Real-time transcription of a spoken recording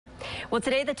Well,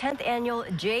 today, the 10th annual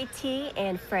JT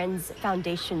and Friends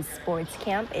Foundation Sports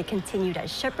Camp. It continued at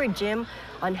Shepherd Gym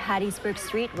on Hattiesburg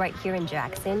Street right here in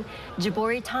Jackson.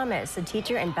 Jabori Thomas, a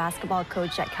teacher and basketball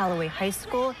coach at Callaway High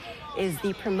School, is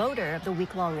the promoter of the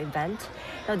week-long event.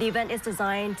 Now, the event is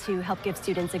designed to help give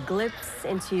students a glimpse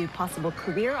into possible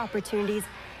career opportunities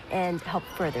and help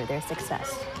further their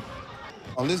success.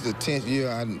 This is the 10th year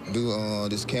I do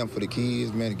this camp for the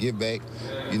kids, man, to give back,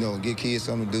 give kids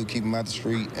something to do, keep them out the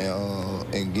street,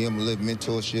 and give them a little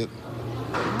mentorship.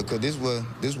 Because this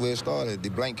is where it started, the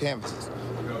blank canvases.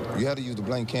 You have to use the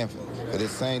blank canvas, but at the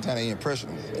same time, they're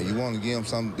impressionable. And you want to give them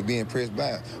something to be impressed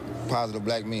by, positive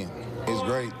black men. It's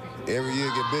great. Every year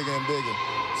get bigger and bigger.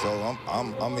 So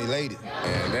I'm elated.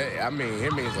 And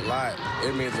it means a lot.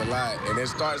 It means a lot. And it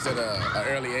starts at an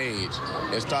early age.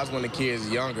 It starts when the kids are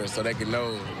younger so they can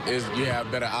know you have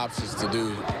better options to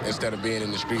do instead of being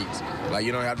in the streets. Like,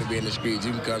 you don't have to be in the streets.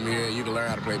 You can come here, you can learn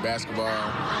how to play basketball,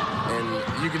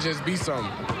 and you can just be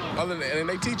something. And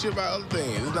they teach you about other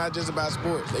things. It's not just about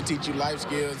sports. They teach you life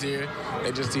skills here.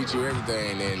 They just teach you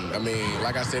everything. And,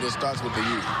 like I said, it starts with the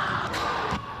youth.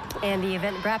 And the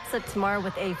event wraps up tomorrow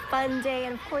with a fun day.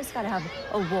 And, of course, got to have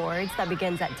awards. That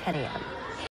begins at 10 a.m.